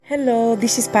Hello,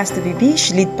 this is Pastor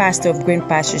Bibish, lead pastor of Green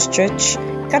Pastures Church,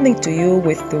 coming to you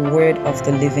with the word of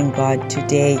the living God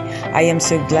today. I am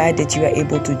so glad that you are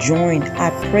able to join. I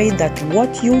pray that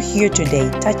what you hear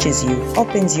today touches you,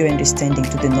 opens your understanding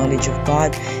to the knowledge of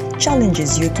God,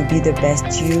 challenges you to be the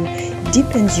best you,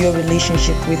 deepens your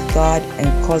relationship with God,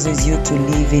 and causes you to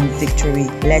live in victory.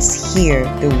 Let's hear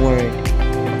the word.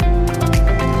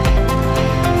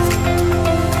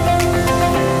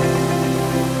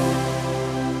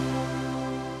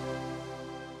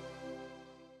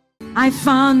 I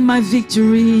found my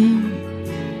victory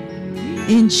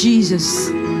in Jesus.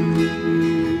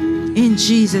 In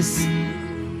Jesus.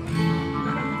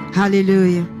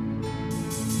 Hallelujah.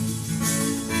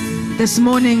 This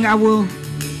morning I will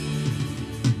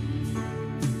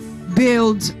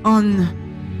build on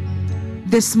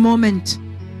this moment.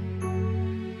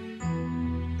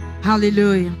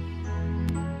 Hallelujah.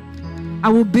 I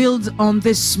will build on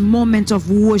this moment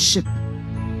of worship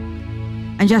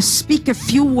and just speak a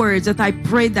few words that I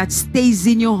pray that stays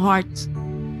in your heart.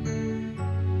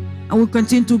 And we'll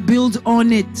continue to build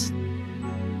on it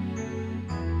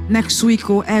next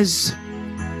week or as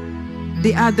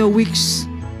the other weeks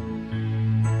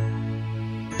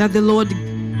that the Lord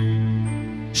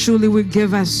surely will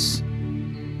give us.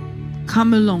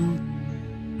 Come along.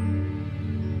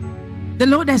 The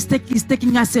Lord is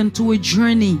taking us into a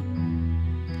journey.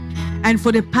 And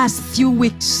for the past few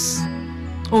weeks,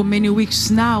 or many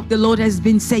weeks now, the Lord has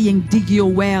been saying, dig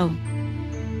your well.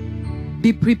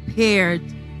 Be prepared.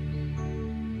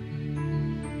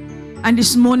 And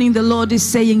this morning the Lord is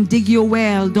saying, dig your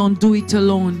well, don't do it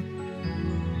alone.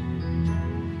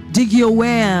 Dig your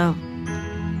well,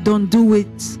 don't do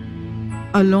it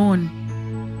alone.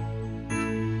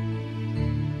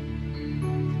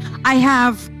 I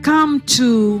have come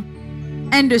to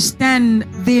understand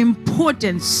the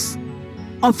importance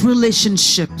of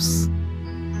relationships.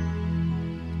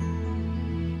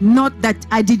 Not that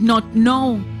I did not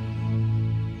know.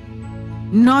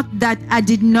 Not that I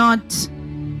did not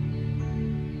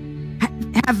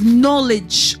have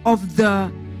knowledge of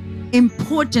the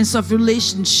importance of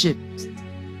relationships.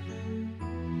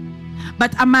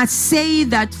 But I must say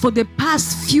that for the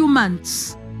past few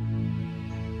months,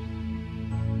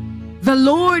 the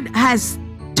Lord has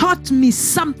taught me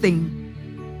something.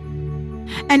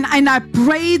 And I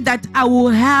pray that I will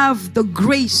have the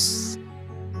grace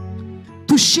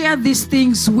to share these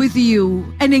things with you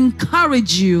and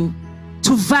encourage you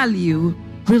to value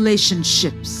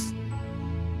relationships.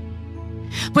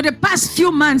 For the past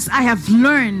few months, I have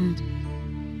learned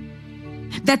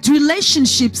that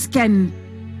relationships can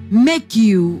make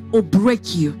you or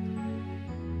break you.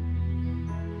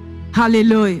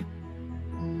 Hallelujah.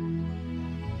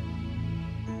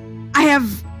 I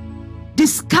have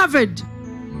discovered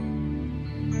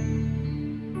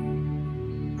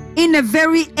in a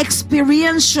very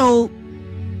experiential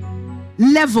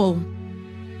level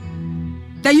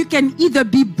that you can either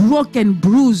be broken,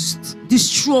 bruised,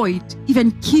 destroyed,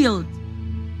 even killed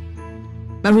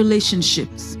by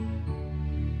relationships.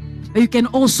 But you can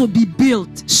also be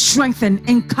built, strengthened,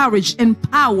 encouraged,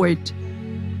 empowered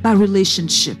by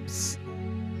relationships.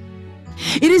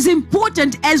 It is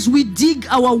important as we dig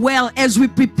our well, as we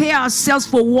prepare ourselves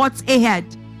for what's ahead,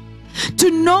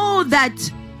 to know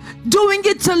that doing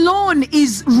it alone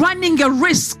is running a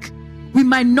risk we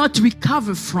might not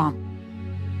recover from.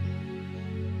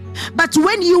 But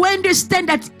when you understand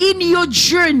that in your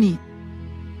journey,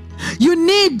 you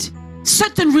need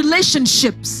certain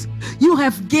relationships, you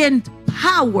have gained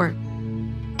power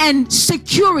and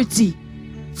security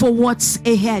for what's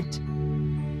ahead.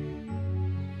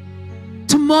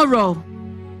 Tomorrow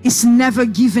is never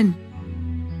given.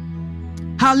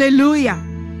 Hallelujah.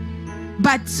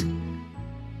 But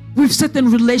with certain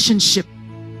relationship,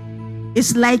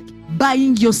 it's like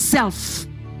buying yourself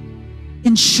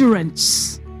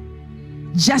insurance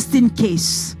just in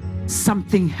case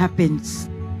something happens.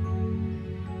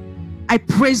 I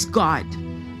praise God.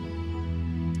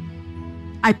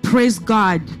 I praise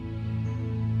God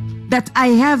that I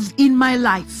have in my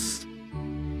life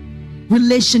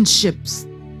relationships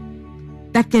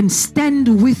that can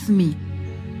stand with me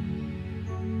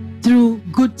through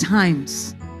good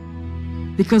times.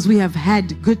 Because we have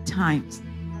had good times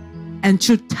and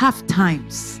through tough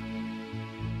times.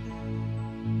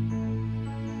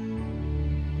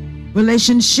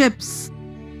 Relationships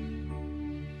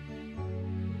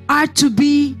are to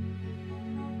be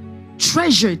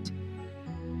treasured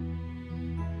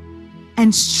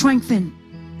and strengthened.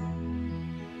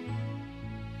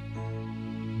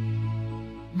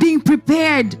 Being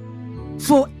prepared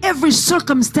for every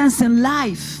circumstance in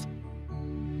life.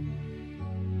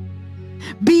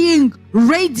 being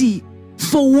ready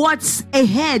for what's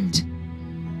ahead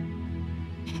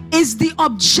is the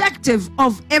objective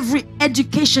of every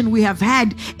education we have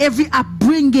had, every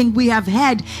upbringing we have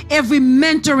had, every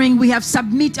mentoring we have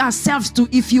submit ourselves to,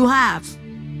 if you have.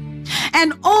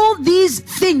 And all these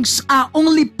things are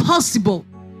only possible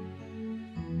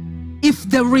if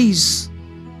there is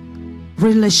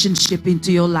relationship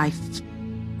into your life.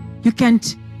 You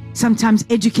can't sometimes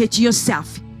educate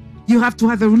yourself. You have to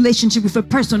have a relationship with a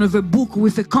person, with a book,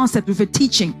 with a concept, with a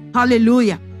teaching.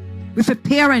 Hallelujah. With a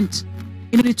parent,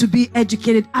 in order to be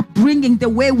educated. Upbringing, the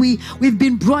way we've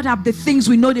been brought up, the things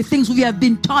we know, the things we have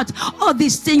been taught. All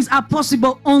these things are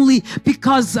possible only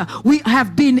because we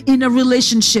have been in a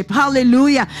relationship.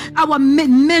 Hallelujah. Our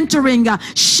mentoring,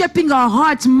 shaping our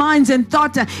hearts, minds, and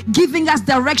thoughts, giving us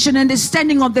direction,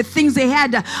 understanding of the things they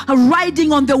had,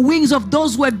 riding on the wings of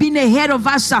those who have been ahead of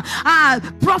us,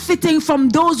 profiting from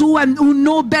those who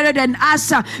know better than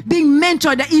us, being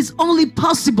mentored is only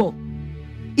possible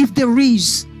if there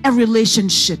is a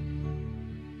relationship.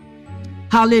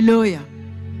 Hallelujah.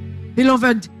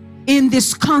 Beloved, in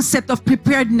this concept of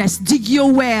preparedness, dig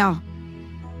your well.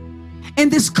 In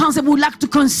this concept, we would like to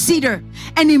consider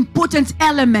an important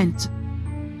element,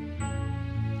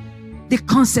 the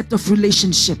concept of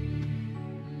relationship.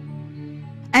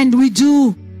 And we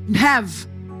do have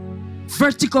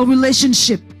vertical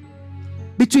relationship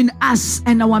between us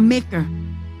and our Maker,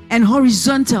 and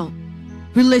horizontal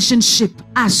relationship,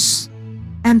 us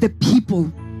and the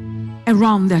people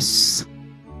around us.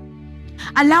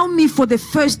 Allow me for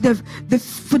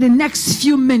the next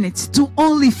few minutes to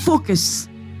only focus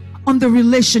on the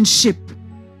relationship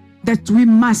that we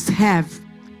must have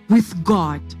with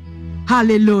God.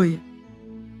 Hallelujah.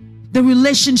 The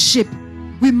relationship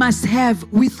we must have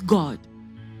with God.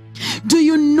 Do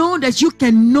you know that you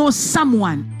can know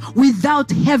someone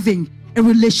without having a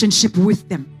relationship with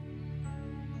them?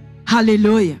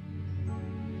 Hallelujah.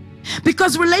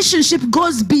 Because relationship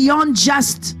goes beyond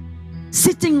just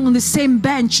sitting on the same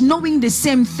bench, knowing the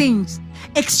same things,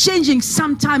 exchanging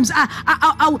sometimes.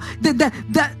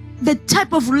 The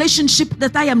type of relationship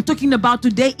that I am talking about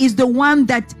today is the one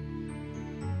that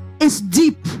is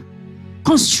deep,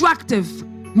 constructive,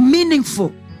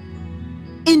 meaningful,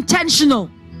 intentional,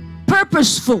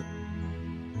 purposeful.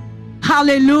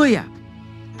 Hallelujah.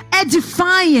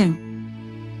 Edifying,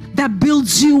 that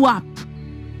builds you up.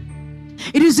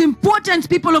 It is important,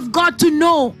 people of God, to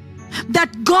know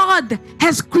that God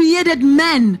has created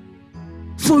man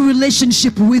for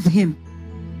relationship with Him.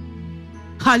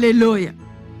 Hallelujah.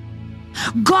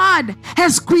 God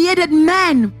has created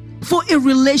man for a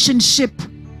relationship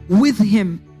with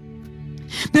Him.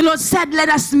 The Lord said, let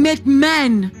us make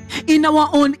man in our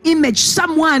own image,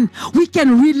 someone we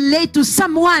can relate to,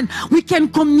 someone we can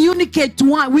communicate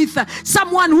with,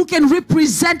 someone who can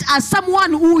represent us,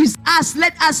 someone who is us.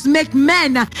 Let us make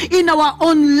man in our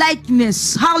own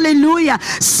likeness. Hallelujah.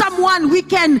 Someone we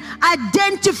can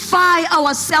identify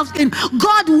ourselves in.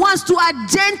 God wants to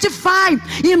identify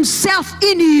Himself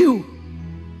in you.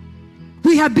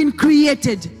 We have been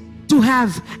created to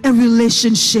have a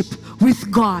relationship with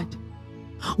God.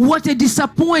 What a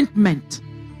disappointment.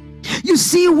 You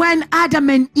see, when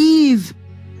Adam and Eve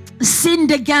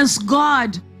sinned against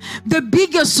God, the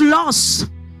biggest loss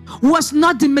was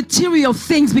not the material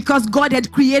things, because God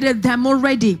had created them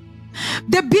already.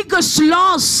 The biggest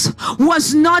loss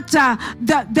was not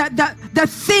the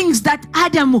things that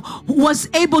Adam was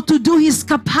able to do, his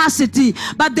capacity,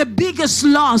 but the biggest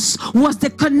loss was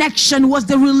the connection, was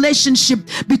the relationship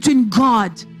between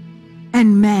God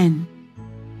and man.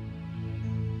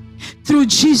 Through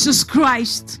Jesus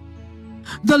Christ,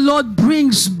 the Lord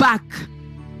brings back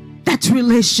that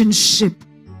relationship.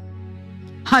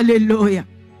 Hallelujah.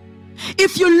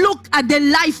 If you look at the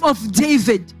life of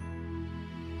David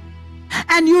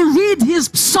and you read his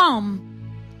psalm,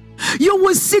 you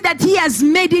will see that he has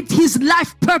made it his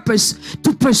life purpose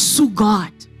to pursue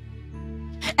God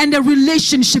and a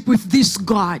relationship with this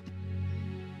God.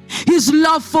 His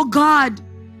love for God,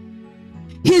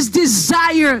 his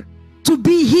desire to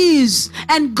be His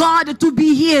and God to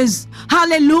be His,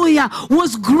 hallelujah,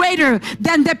 was greater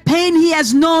than the pain he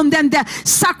has known, than the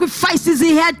sacrifices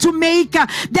he had to make,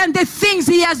 than the things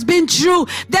he has been through,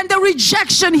 than the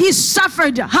rejection he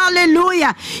suffered.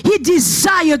 Hallelujah. He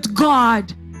desired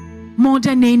God more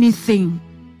than anything.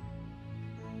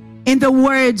 In the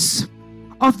words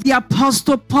of the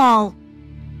Apostle Paul,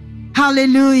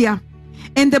 hallelujah,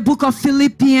 in the book of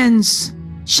Philippians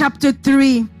chapter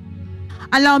 3,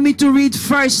 allow me to read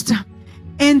first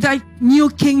in the New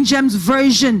King James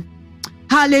Version.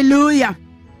 Hallelujah.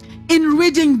 In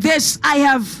reading this, I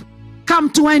have come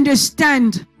to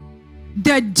understand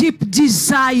the deep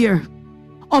desire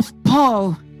of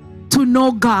Paul to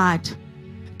know God,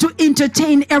 to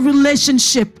entertain a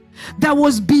relationship that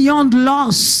was beyond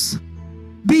loss,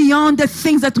 beyond the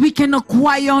things that we can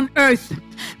acquire on earth,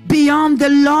 beyond the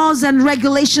laws and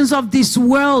regulations of this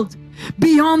world,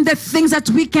 beyond the things that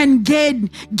we can gain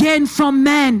from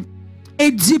man.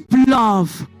 A deep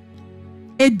love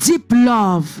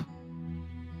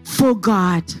for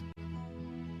God.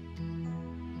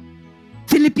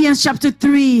 Philippians chapter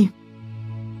 3.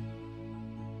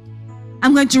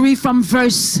 I'm going to read from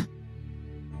verse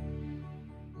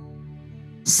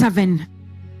 7.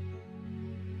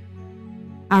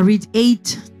 I'll read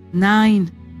 8,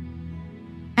 9,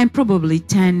 and probably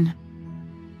 10.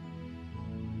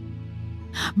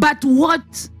 But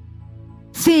what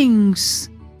things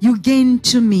you gain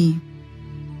to me,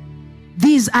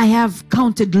 these I have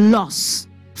counted loss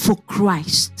for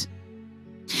Christ.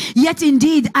 Yet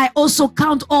indeed I also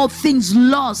count all things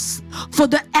loss for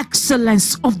the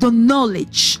excellence of the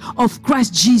knowledge of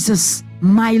Christ Jesus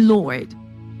my Lord,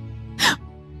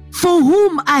 for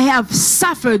whom I have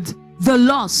suffered the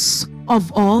loss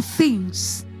of all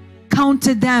things,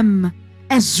 counted them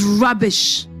as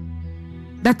rubbish,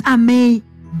 that I may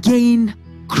gain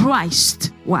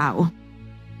Christ. Wow.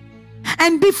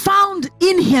 And be found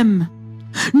in him,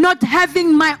 not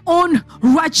having my own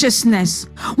righteousness,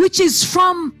 which is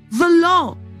from the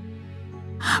law,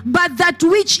 but that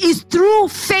which is through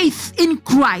faith in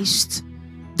Christ,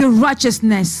 the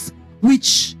righteousness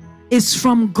which is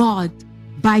from God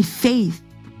by faith.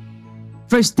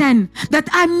 Verse 10, that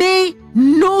I may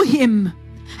know him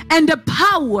and the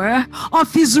power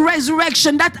of his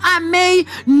resurrection, that I may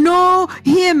know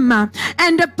him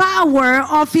and the power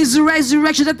of his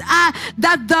resurrection,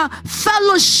 that the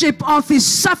fellowship of his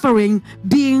suffering,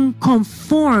 being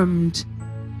conformed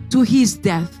to his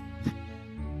death.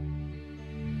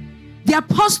 The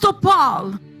Apostle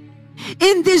Paul,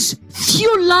 in these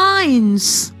few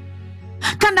lines,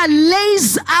 kind of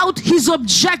lays out his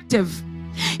objective,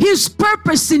 his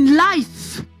purpose in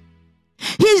life.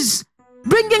 He's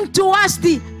bringing to us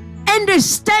the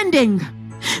understanding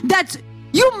that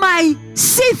you might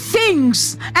see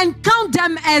things and count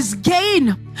them as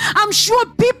gain. I'm sure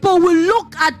people will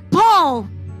look at Paul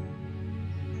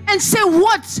and say,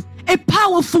 what a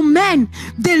powerful man.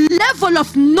 The level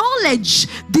of knowledge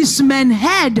this man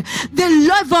had, the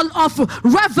level of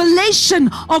revelation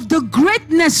of the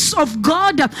greatness of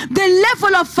God, the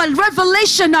level of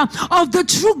revelation of the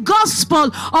true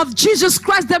gospel of Jesus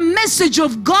Christ, the message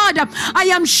of God. I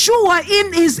am sure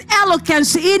in his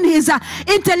eloquence, in his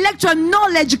intellectual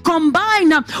knowledge,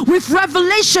 combined with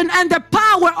revelation and the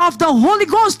power of the Holy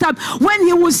Ghost, when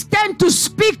he will stand to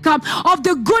speak of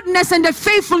the goodness and the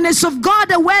faithfulness of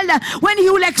God, when he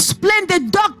will explain the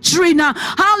doctrine,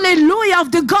 hallelujah,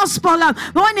 of the gospel,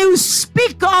 when he will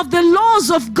speak of the laws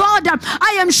of God,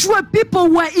 I am sure people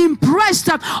were impressed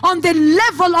on the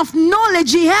level of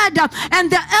knowledge he had and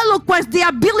the eloquence, the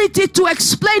ability to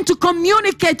explain, to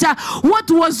communicate what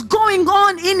was going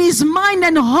on in his mind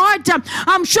and heart.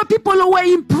 I'm sure people were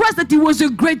impressed that he was a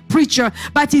great preacher,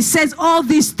 but he says, all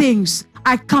these things,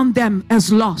 I count them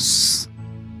as loss.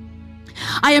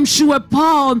 I am sure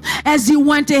Paul, as he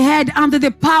went ahead under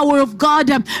the power of God,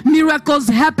 miracles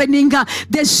happening,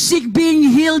 the sick being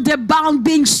healed, the bound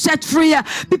being set free,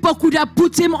 people could have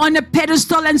put him on a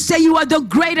pedestal and say, you are the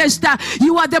greatest,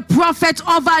 you are the prophet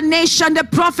of our nation, the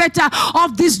prophet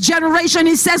of this generation.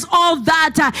 He says all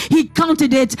that, he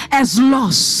counted it as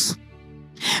loss.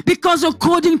 Because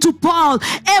according to Paul,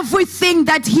 everything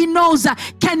that he knows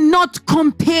cannot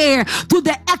compare to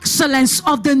the excellence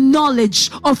of the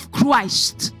knowledge of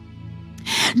Christ.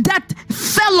 That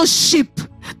fellowship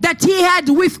that he had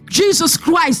with Jesus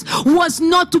Christ was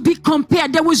not to be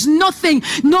compared. There was nothing,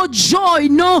 no joy,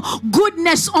 no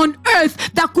goodness on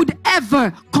earth that could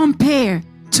ever compare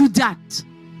to that.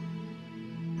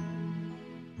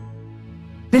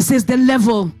 This is the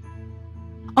level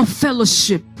of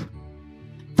fellowship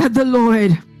that the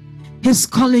Lord is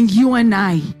calling you and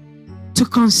I to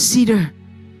consider.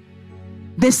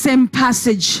 The same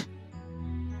passage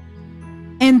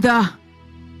in the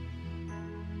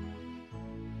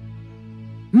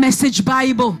Message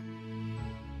Bible.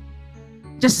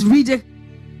 Just read a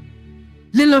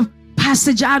little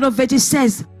passage out of it. It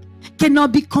says,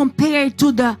 cannot be compared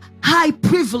to the high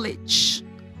privilege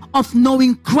of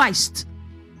knowing Christ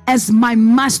as my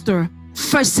master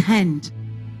firsthand.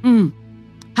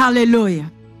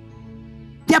 Hallelujah.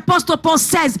 The Apostle Paul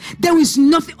says there is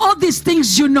nothing, all these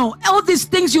things you know, all these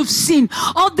things you've seen,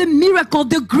 all the miracle,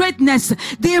 the greatness,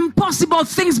 the impossible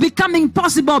things becoming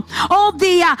possible, all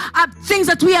the things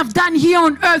that we have done here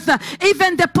on earth,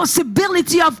 even the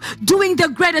possibility of doing the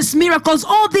greatest miracles,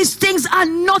 all these things are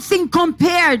nothing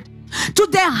compared to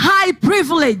the high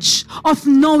privilege of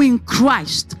knowing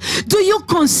Christ. Do you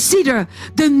consider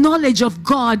the knowledge of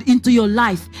God into your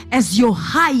life as your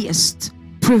highest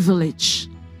privilege?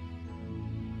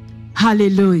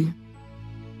 Hallelujah.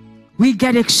 We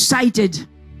get excited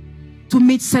to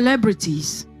meet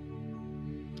celebrities.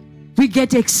 We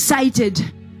get excited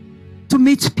to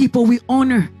meet people we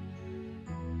honor.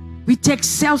 We take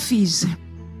selfies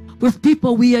with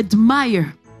people we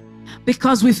admire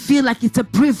because we feel like it's a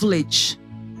privilege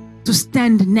to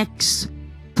stand next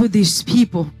to these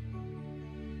people.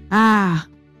 I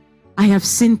have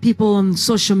seen people on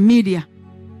social media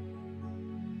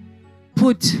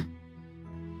put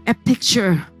a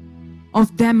picture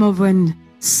of them of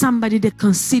somebody they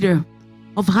consider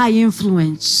of high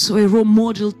influence or a role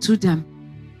model to them,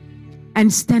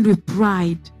 and stand with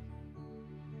pride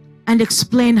and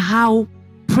explain how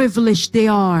privileged they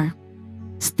are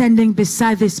standing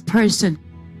beside this person.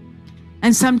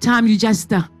 And sometimes you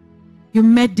just you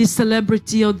met this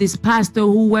celebrity or this pastor,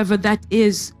 whoever that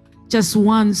is, just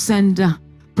once, and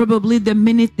probably the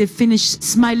minute they finish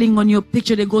smiling on your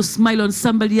picture, they go smile on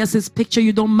somebody else's picture.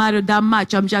 You don't matter that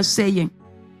much, I'm just saying.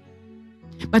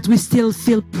 But we still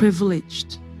feel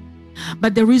privileged.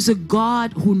 But there is a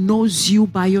God who knows you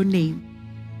by your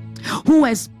name, who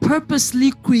has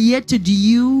purposely created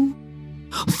you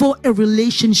for a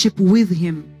relationship with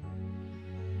Him,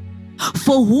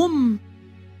 for whom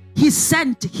He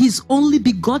sent His only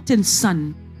begotten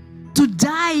Son to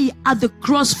die at the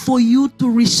cross for you,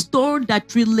 to restore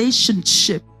that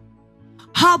relationship.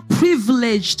 How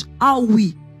privileged are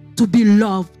we to be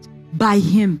loved by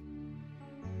Him?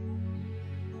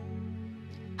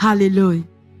 Hallelujah.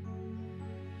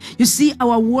 You see,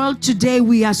 our world today,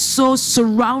 we are so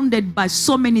surrounded by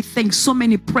so many things, so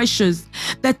many pressures,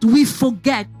 that we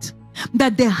forget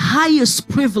that the highest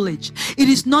privilege, it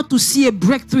is not to see a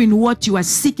breakthrough in what you are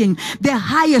seeking. The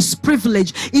highest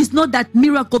privilege is not that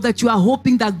miracle that you are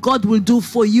hoping that God will do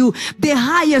for you. The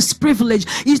highest privilege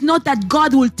is not that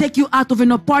God will take you out of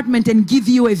an apartment and give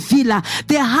you a villa.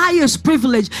 The highest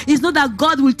privilege is not that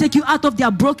God will take you out of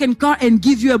their broken car and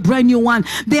give you a brand new one.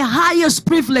 The highest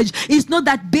privilege is not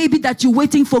that baby that you're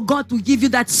waiting for God to give you,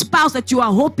 that spouse that you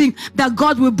are hoping that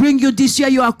God will bring you this year.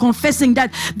 You are confessing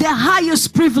that. The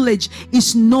highest privilege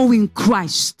is knowing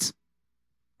Christ.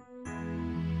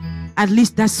 At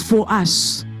least that's for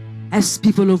us as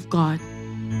people of God.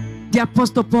 The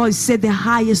Apostle Paul said the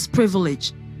highest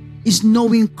privilege is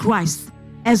knowing Christ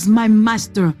as my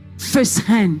master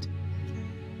firsthand.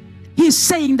 He's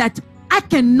saying that I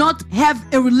cannot have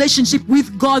a relationship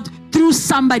with God through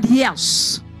somebody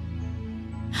else.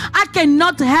 I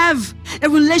cannot have a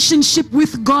relationship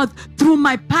with God through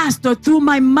my pastor, through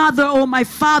my mother or my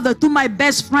father, through my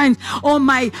best friend or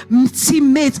my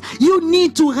teammates. You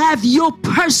need to have your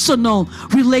personal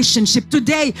relationship.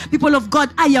 Today, people of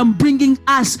God, I am bringing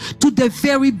us to the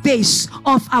very base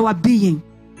of our being,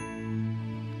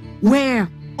 where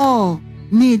all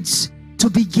needs to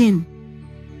begin.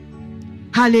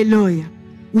 Hallelujah.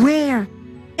 Where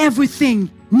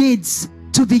everything needs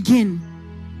to begin.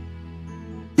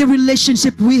 The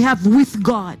relationship we have with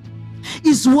God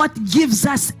is what gives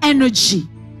us energy,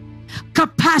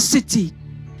 capacity,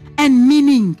 and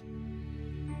meaning.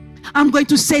 I'm going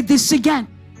to say this again,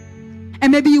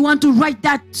 and maybe you want to write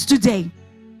that today.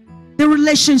 The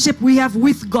relationship we have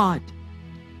with God,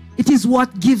 it is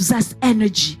what gives us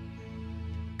energy,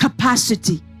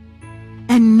 capacity,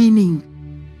 and meaning.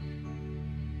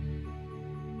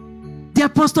 The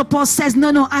Apostle Paul says,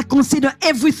 no, I consider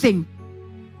everything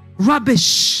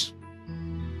rubbish.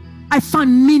 I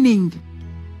found meaning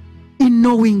in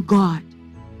knowing God,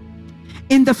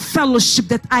 in the fellowship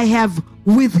that I have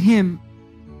with Him.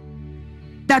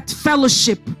 That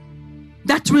fellowship,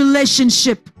 that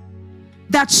relationship,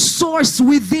 that source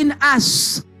within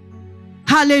us.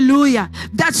 Hallelujah.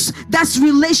 That's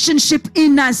relationship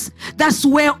in us. That's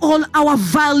where all our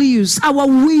values, our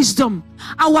wisdom,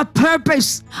 our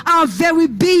purpose, our very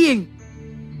being,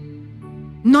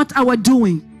 not our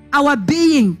doing, our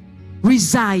being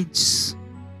resides.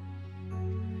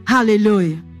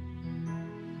 Hallelujah.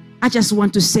 I just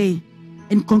want to say,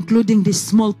 in concluding this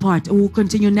small part, and we'll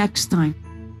continue next time,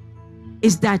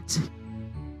 is that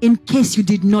in case you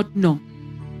did not know,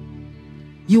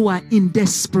 you are in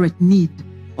desperate need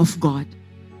of God.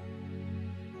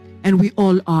 And we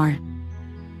all are.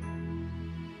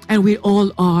 And we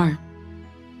all are.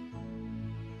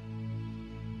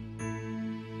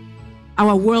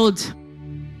 Our world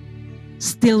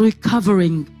still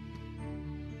recovering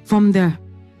from the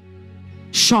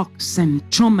shocks and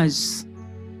traumas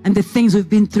and the things we've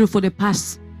been through for the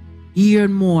past year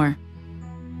and more.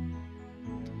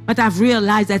 But I've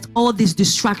realized that all these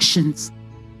distractions,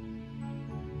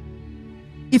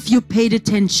 if you paid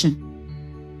attention,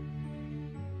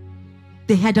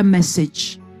 they had a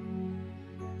message.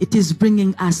 It is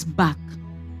bringing us back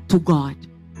to God.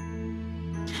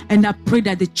 And I pray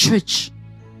that the church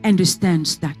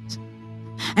understands that.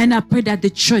 And I pray that the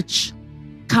church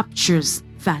captures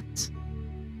that.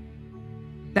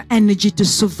 The energy to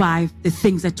survive the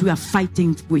things that we are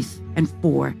fighting with and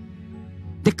for.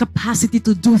 The capacity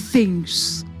to do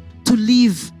things, to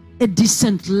live a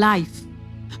decent life,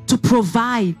 to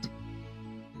provide.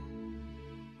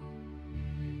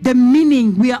 The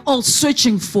meaning we are all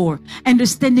searching for,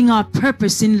 understanding our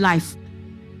purpose in life.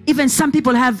 Even some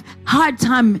people have hard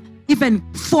time even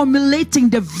formulating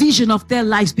the vision of their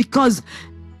lives because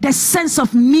the sense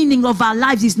of meaning of our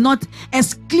lives is not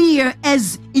as clear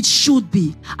as it should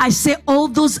be. I say all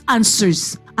those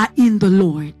answers are in the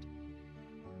Lord.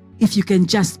 If you can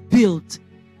just build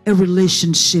a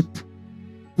relationship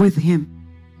with Him.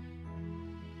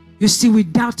 You see, we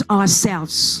doubt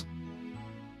ourselves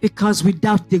because we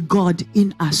doubt the God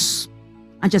in us.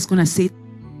 I'm just going to say it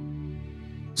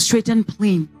straight and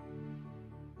plain.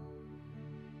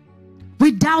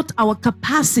 We doubt our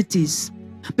capacities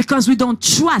because we don't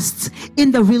trust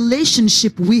in the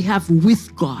relationship we have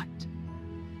with God.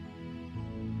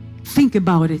 Think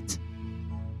about it.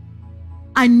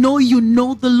 I know you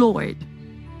know the Lord.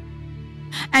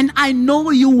 And I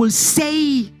know you will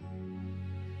say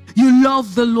you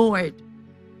love the Lord.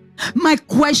 My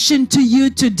question to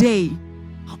you today,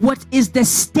 what is the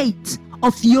state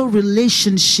of your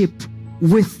relationship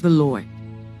with the Lord?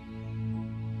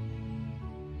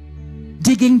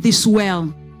 Digging this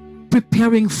well,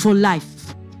 preparing for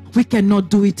life. We cannot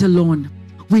do it alone.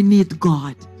 We need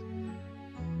God.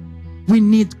 We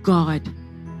need God.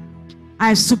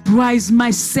 I surprised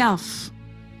myself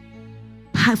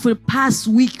for the past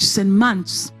weeks and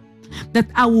months that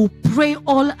I will pray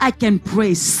all I can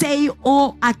pray, say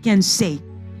all I can say,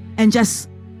 and just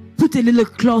put a little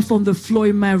cloth on the floor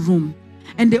in my room.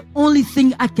 And the only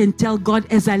thing I can tell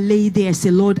God as I lay there, I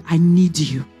say, Lord, I need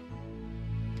you.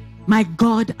 My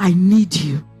God, I need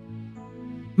you.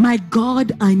 My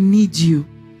God, I need you.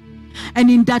 And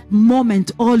in that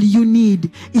moment, all you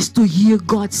need is to hear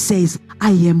God says,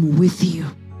 I am with you.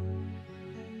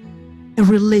 A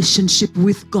relationship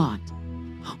with God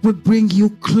will bring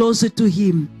you closer to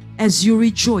Him as you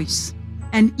rejoice,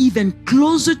 and even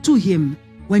closer to Him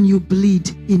when you bleed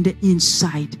in the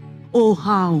inside. Oh,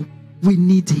 how we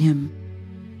need Him.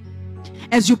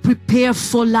 As you prepare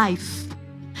for life,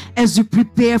 as you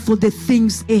prepare for the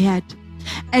things ahead,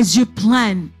 as you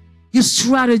plan, you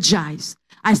strategize.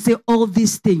 I say all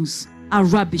these things are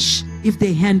rubbish if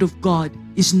the hand of God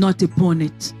is not upon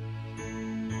it.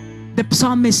 The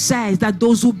psalmist says that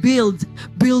those who build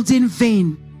in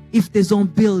vain if they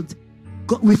don't build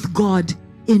with God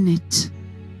in it.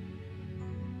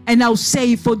 And I'll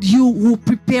say for you who are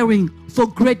preparing for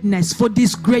greatness, for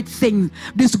this great thing,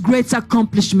 this great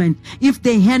accomplishment, if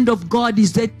the hand of God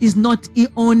is not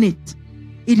on it,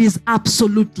 it is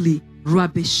absolutely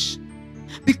rubbish.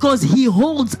 Because He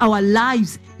holds our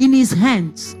lives in His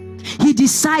hands. He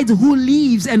decides who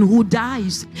lives and who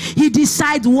dies. He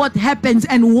decides what happens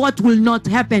and what will not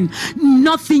happen.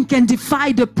 Nothing can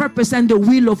defy the purpose and the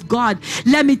will of God.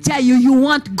 Let me tell you, you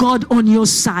want God on your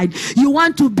side. You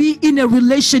want to be in a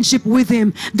relationship with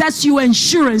Him. That's your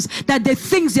insurance that the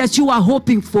things that you are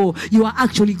hoping for, you are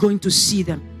actually going to see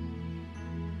them.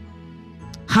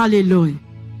 Hallelujah.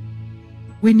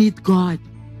 We need God.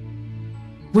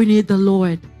 We need the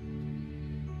Lord.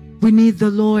 We need the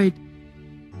Lord.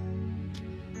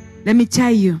 Let me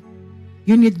tell you,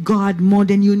 you need God more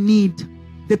than you need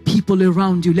the people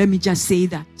around you. Let me just say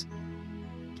that.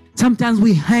 Sometimes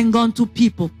we hang on to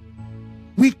people.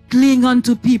 We cling on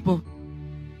to people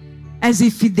as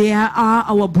if they are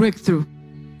our breakthrough.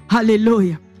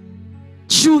 Hallelujah.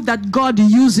 True that God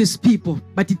uses people,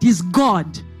 but it is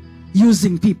God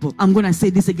using people. I'm going to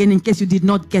say this again in case you did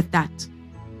not get that.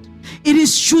 It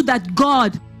is true that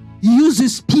God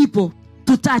uses people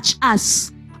to touch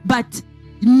us, but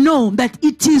know that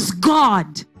it is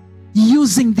God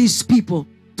using these people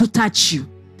to touch you.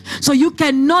 So you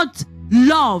cannot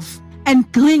love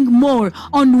and cling more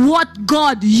on what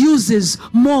God uses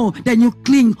more than you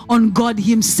cling on God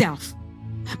Himself.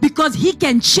 Because He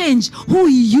can change who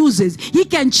He uses. He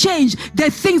can change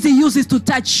the things He uses to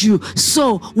touch you.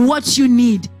 So what you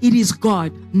need, it is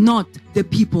God, not the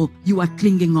people you are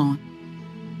clinging on.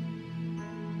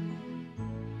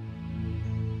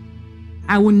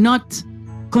 I will not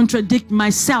contradict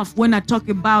myself when I talk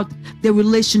about the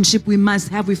relationship we must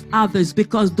have with others,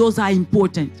 because those are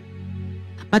important.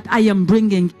 But I am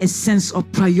bringing a sense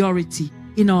of priority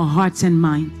in our hearts and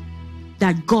minds,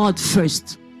 that God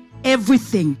first,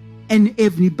 everything and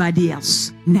everybody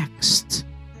else next.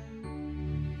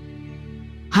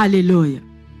 Hallelujah.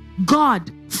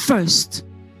 God first.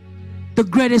 The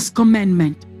greatest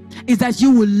commandment is that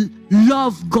you will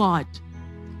love God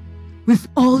with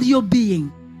all your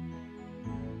being,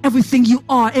 everything you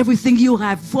are, everything you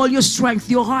have, all your strength,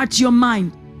 your heart, your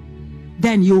mind.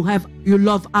 Then you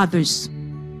love others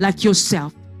like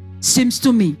yourself. Seems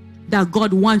to me that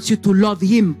God wants you to love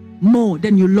Him more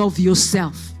than you love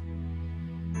yourself.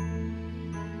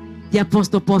 The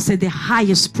Apostle Paul said the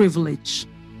highest privilege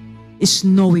is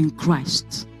knowing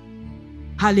Christ.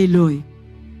 Hallelujah.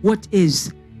 What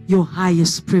is your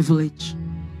highest privilege?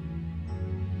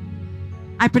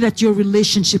 I pray that your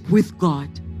relationship with God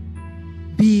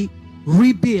be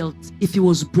rebuilt if it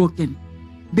was broken,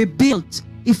 be built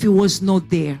if it was not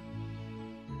there.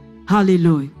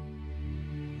 Hallelujah.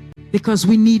 Because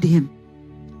we need Him.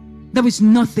 There is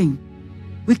nothing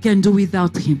we can do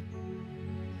without Him.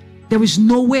 There is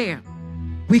nowhere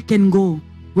we can go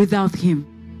without Him.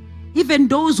 Even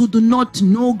those who do not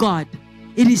know God,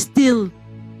 it is still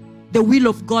the will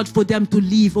of God for them to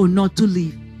live or not to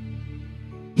live.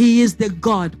 He is the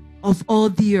God of all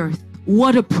the earth.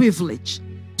 What a privilege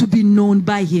to be known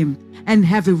by Him and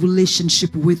have a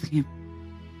relationship with Him.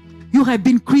 You have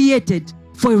been created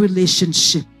for a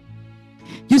relationship.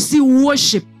 You see,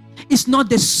 worship is not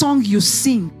the song you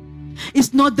sing.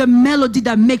 It's not the melody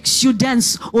that makes you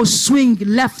dance or swing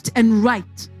left and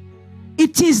right.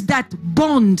 It is that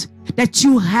bond that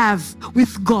you have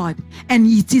with God, and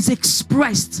it is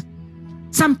expressed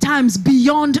sometimes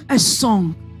beyond a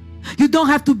song. You don't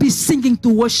have to be singing to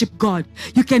worship God.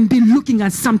 You can be looking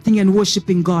at something and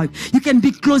worshiping God. You can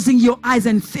be closing your eyes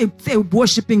and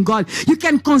worshiping God. You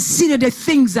can consider the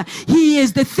things He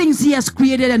is, the things He has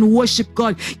created, and worship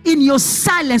God. In your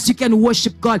silence, you can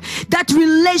worship God. That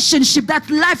relationship, that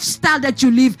lifestyle that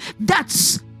you live,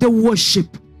 that's the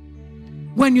worship.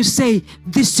 When you say,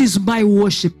 this is my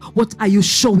worship, what are you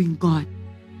showing God?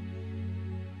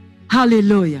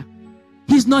 Hallelujah.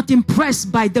 He's not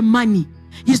impressed by the money.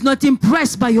 He's not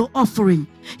impressed by your offering.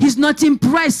 He's not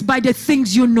impressed by the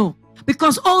things you know.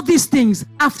 Because all these things,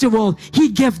 after all, He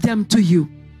gave them to you.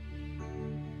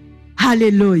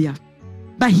 Hallelujah.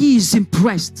 But He is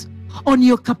impressed on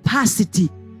your capacity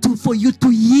for you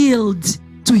to yield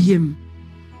to Him,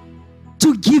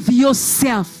 to give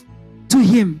yourself to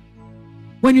Him.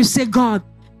 When you say, God,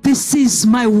 this is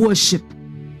my worship,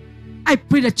 I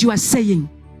pray that you are saying,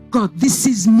 God, this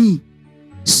is me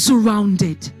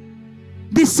surrounded.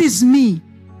 This is me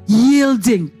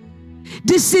yielding.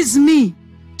 This is me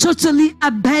totally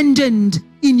abandoned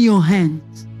in your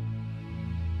hands.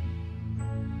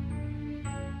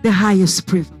 The highest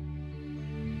privilege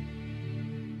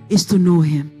is to know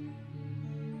Him.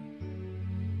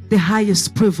 The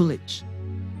highest privilege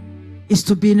is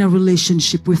to be in a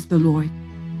relationship with the Lord.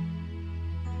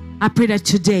 I pray that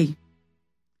today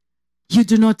you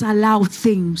do not allow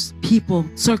things, people,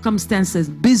 circumstances,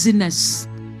 busyness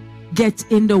get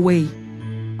in the way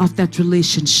of that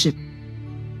relationship.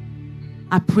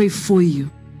 I pray for you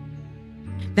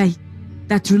that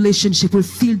that relationship will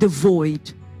fill the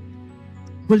void,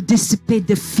 will dissipate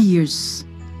the fears,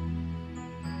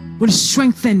 will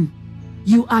strengthen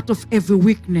you out of every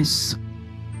weakness,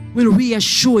 will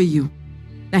reassure you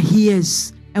that He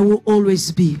is and will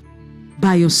always be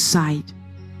by your side.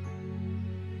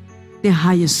 The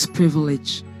highest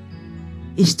privilege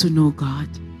is to know God.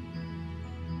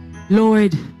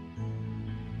 Lord,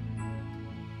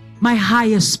 my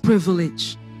highest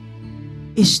privilege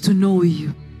is to know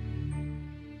you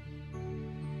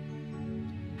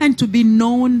and to be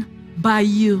known by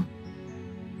you.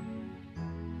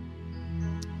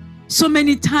 So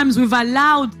many times we've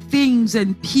allowed things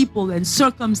and people and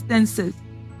circumstances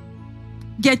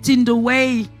get in the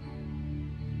way.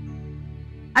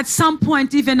 At some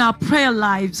point, even our prayer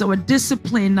lives, our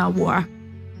discipline, our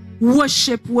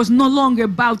worship was no longer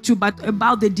about you, but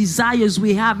about the desires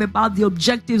we have, about the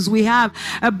objectives we have,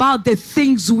 about the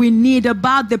things we need,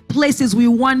 about the places we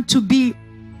want to be.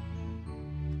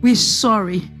 We're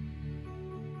sorry.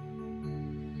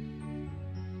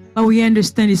 But we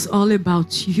understand it's all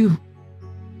about you.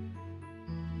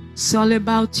 It's all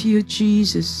about you,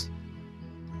 Jesus.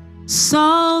 It's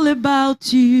all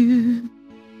about you.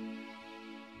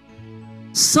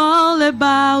 It's all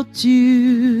about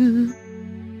you.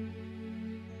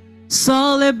 It's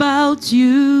all about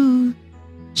you,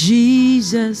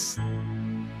 Jesus.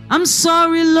 I'm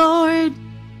sorry, Lord,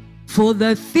 for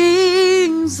the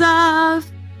things I've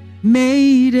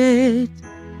made it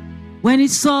when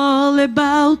it's all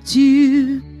about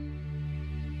you.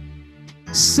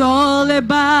 It's all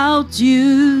about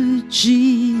you,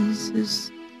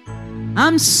 Jesus.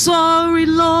 I'm sorry,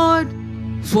 Lord,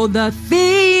 for the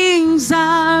things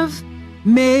I've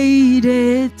made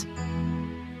it.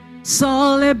 It's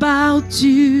all about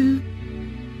you.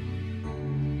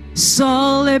 It's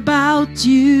all about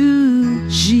you,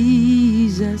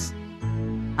 Jesus.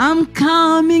 I'm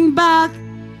coming back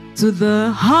to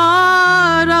the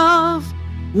heart of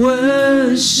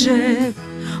worship,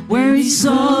 where it's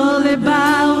all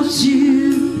about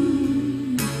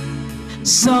you.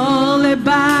 It's all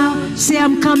about, say,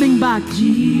 I'm coming back,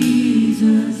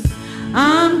 Jesus.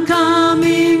 I'm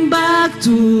coming back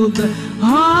to the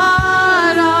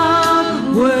heart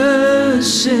of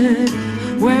worship,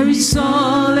 where it's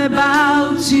all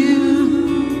about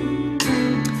you.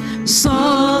 It's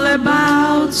all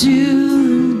about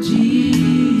you,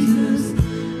 Jesus.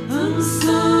 I'm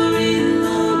sorry,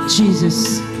 Lord.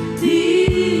 Jesus.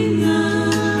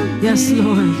 Yes,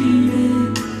 Lord.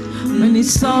 When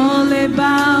it's all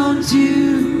about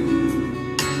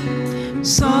you,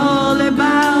 it's all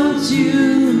about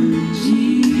you,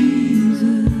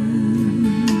 Jesus.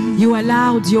 You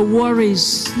allowed your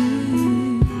worries,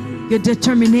 your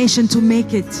determination to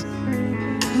make it.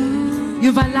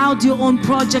 You've allowed your own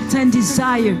project and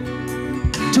desire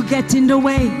to get in the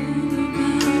way.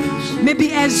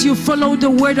 Maybe as you follow the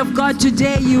word of God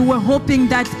today, you were hoping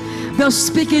that they'll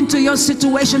speak into your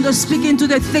situation, they'll speak into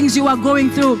the things you are going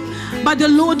through. But the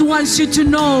Lord wants you to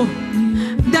know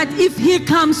that if He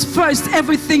comes first,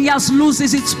 everything else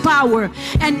loses its power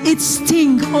and its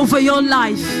sting over your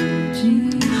life.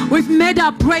 We've made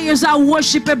our prayers, our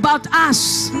worship about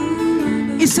us.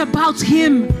 It's about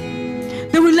Him,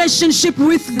 the relationship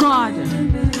with God.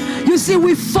 You see,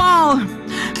 we fall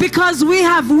because we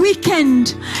have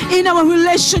weakened in our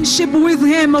relationship with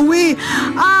Him. We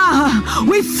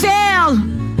fail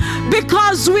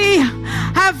because we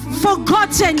have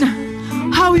forgotten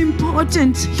how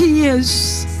important He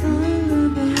is.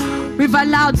 We've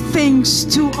allowed things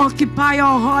to occupy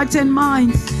our hearts and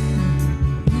minds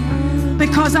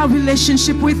because our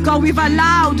relationship with God, we've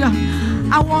allowed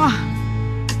our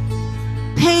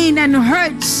pain and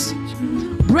hurts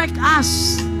break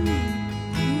us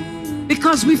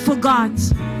because we forgot,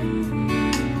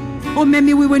 or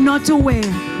maybe we were not aware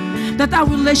that our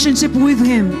relationship with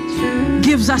Him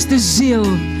gives us the zeal,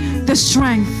 the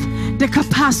strength, the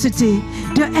capacity,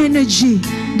 the energy,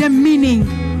 the meaning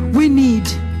we need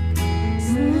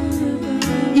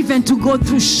even to go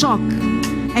through shock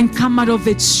and come out of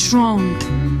it strong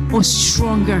or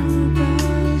stronger.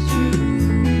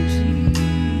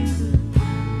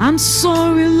 I'm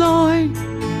sorry, Lord,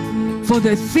 for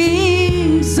the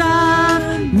things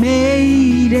I've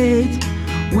made it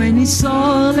when it's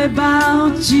all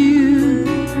about you.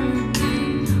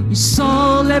 It's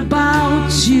all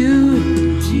about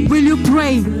you. Will you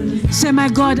pray? Say, my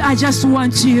God, I just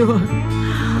want you.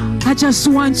 I just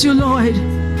want you, Lord.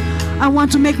 I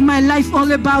want to make my life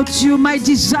all about you, my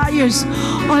desires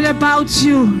all about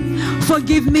you.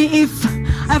 Forgive me if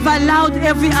I've allowed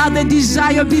every other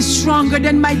desire be stronger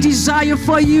than my desire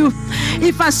for you.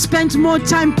 If I spent more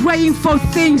time praying for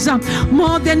things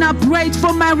more than I prayed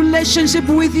for my relationship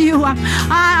with you.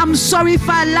 I am sorry if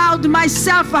I allowed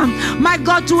myself, my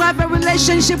God, to have a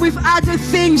relationship with other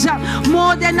things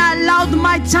more than I allowed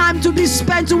my time to be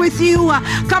spent with you.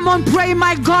 Come on, pray.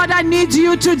 My God, I need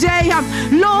you today.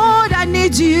 Lord, I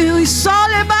need you. It's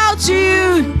all about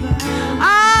you.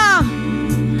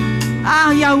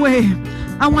 Yahweh,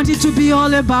 I want it to be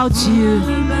all about you.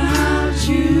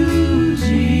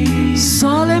 It's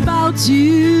all about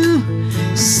you.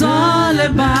 It's all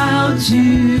about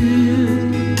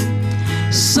you.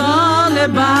 It's all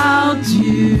about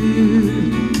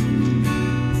you.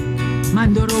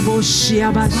 Mandorobo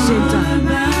Shiabasenta.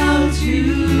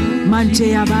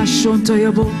 Manteabashonto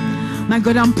Yobo. My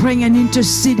God, I'm praying and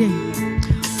interceding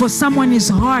for someone's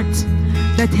heart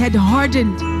that had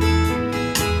hardened.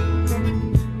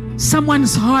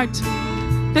 Someone's heart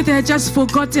that had just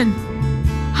forgotten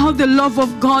how the love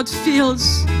of God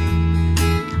feels,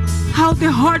 how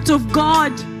the heart of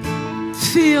God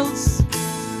feels.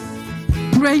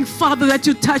 Praying, Father, that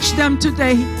you touch them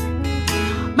today.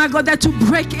 My God, that you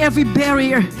break every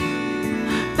barrier,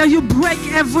 that you break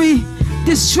every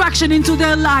distraction into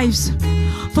their lives,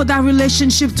 for that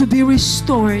relationship to be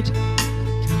restored,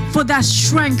 for that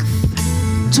strength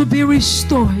to be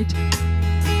restored.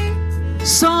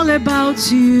 It's all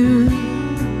about you.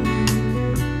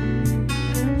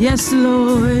 Yes,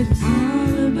 Lord.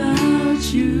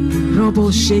 Robo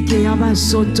sheke yaba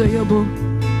sonto yobo.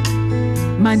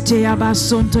 Mante yaba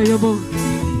sonto yobo.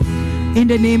 In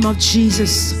the name of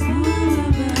Jesus.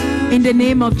 In the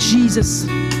name of Jesus.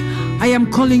 I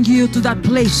am calling you to that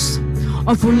place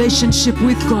of relationship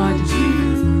with God.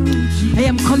 I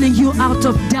am calling you out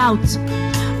of doubt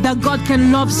that God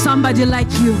can love somebody like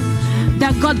you,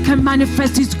 that God can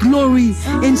manifest His glory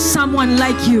in someone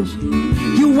like you.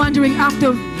 You're wondering,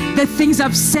 after the things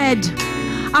I've said,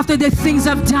 after the things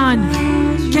I've done,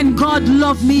 can God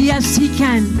love me? Yes, He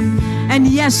can. And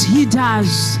yes, He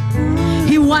does.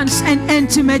 He wants an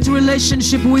intimate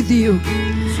relationship with you.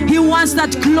 He wants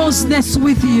that closeness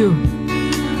with you.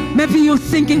 Maybe you're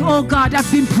thinking, oh God,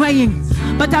 I've been praying,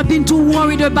 but I've been too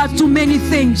worried about too many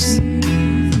things.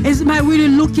 Am I really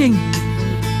looking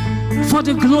for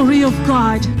the glory of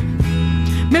God?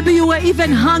 Maybe you were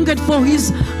even hungered for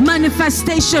His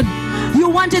manifestation. You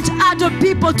wanted other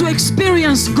people to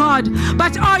experience God,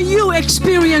 but are you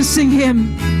experiencing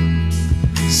Him?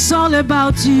 It's all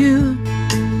about you.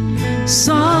 It's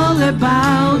all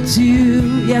about you.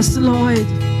 Yes, Lord.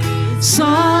 It's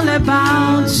all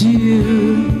about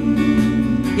you.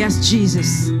 Yes,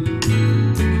 Jesus.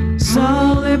 It's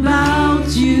all about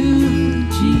you,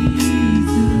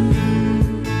 Jesus.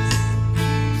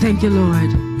 Thank you,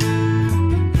 Lord.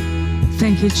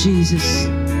 Thank you, Jesus.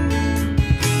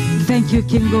 Thank you,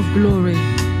 King of Glory.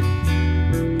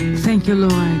 Thank you,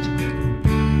 Lord.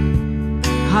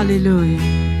 Hallelujah.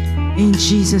 In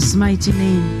Jesus' mighty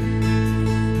name.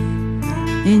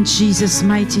 In Jesus'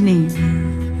 mighty name.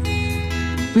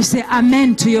 We say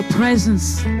amen to your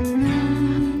presence.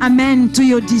 Amen to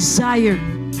your desire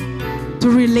to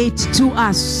relate to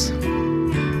us,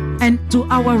 and to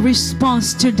our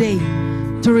response today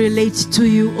to relate to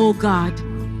you, oh God.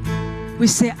 We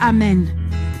say amen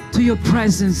to your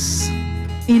presence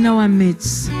in our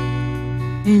midst.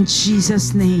 In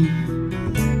Jesus' name.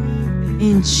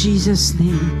 In Jesus'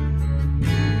 name.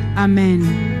 Amen.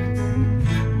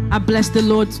 I bless the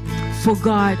Lord for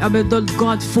God. I bless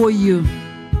God for you.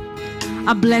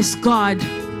 I bless God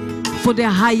for the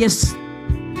highest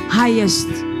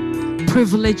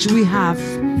privilege we have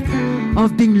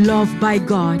of being loved by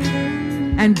God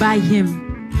and by Him.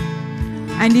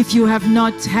 And if you have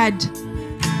not had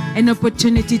an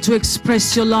opportunity to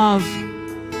express your love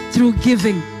through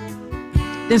giving,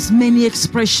 there's many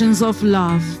expressions of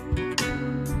love.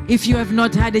 If you have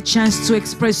not had a chance to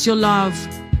express your love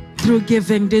through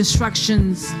giving, the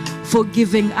instructions for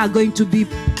giving are going to be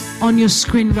on your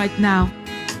screen right now.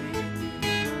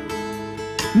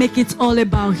 Make it all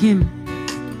about Him.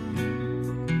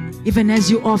 Even as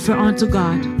you offer unto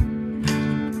God,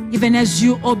 even as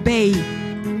you obey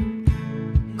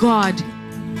God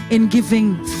in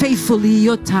giving faithfully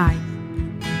your tithe,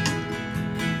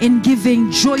 in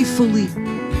giving joyfully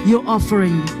your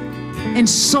offering, and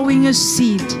sowing a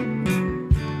seed.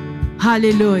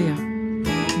 Hallelujah.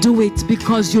 Do it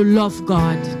because you love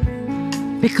God,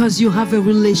 because you have a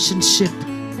relationship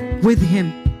with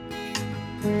Him.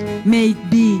 May it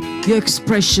be your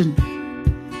expression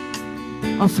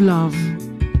of love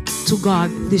to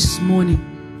God this morning.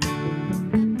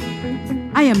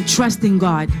 I am trusting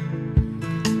God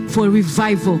for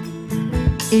revival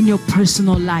in your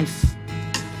personal life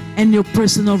and your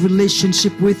personal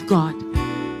relationship with God.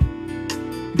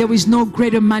 There is no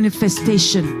greater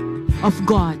manifestation of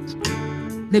God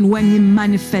than when He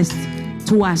manifests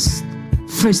to us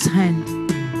firsthand.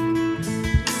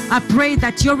 I pray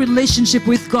that your relationship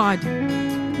with God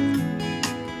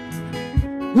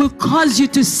will cause you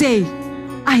to say,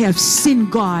 I have seen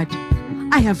God,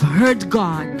 I have heard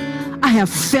God, I have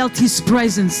felt His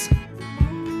presence.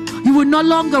 You will no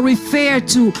longer refer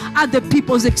to other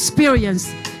people's experience,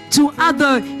 to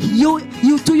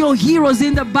your heroes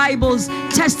in the Bible's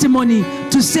testimony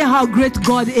to say how great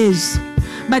God is.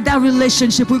 But that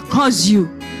relationship will cause you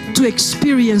to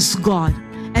experience God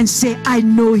and say, I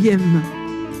know Him.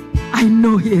 I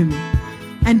know Him.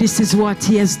 And this is what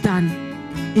He has done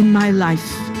in my life.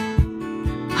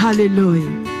 Hallelujah.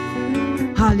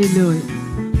 Hallelujah.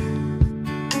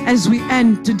 As we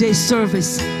end today's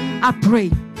service, I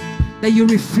pray that you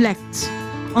reflect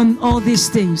on all these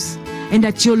things and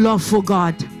that your love for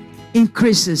God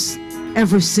increases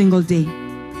every single day.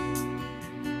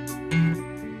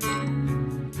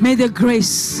 May the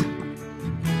grace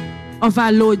of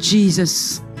our Lord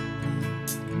Jesus,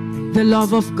 the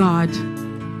love of God,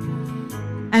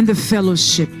 and the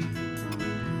fellowship,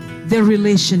 the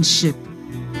relationship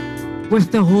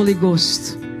with the Holy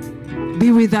Ghost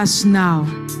be with us now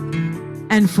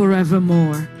and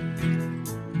forevermore.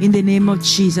 In the name of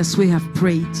Jesus we have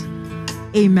prayed.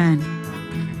 Amen.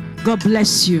 God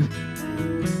bless you.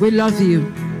 We love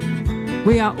you.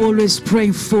 We are always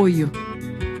praying for you.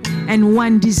 And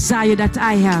one desire that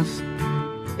I have,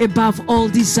 above all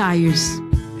desires,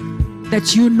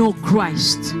 that you know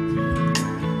Christ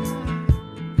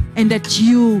and that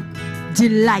you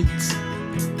delight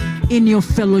in your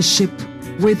fellowship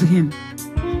with Him.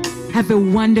 Have a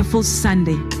wonderful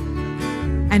Sunday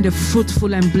and a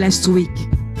fruitful and blessed week.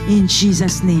 In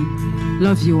Jesus' name.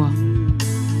 Love you all.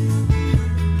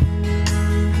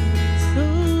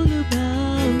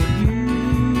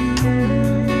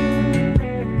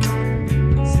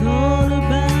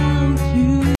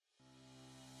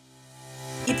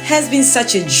 It has been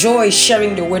such a joy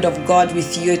sharing the Word of God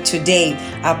with you today.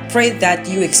 I pray that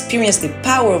you experience the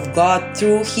power of God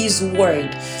through His Word.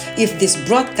 If this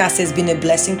broadcast has been a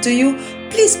blessing to you,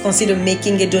 please consider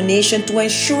making a donation to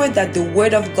ensure that the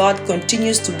Word of God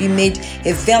continues to be made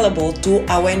available to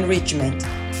our enrichment.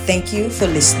 Thank you for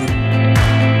listening.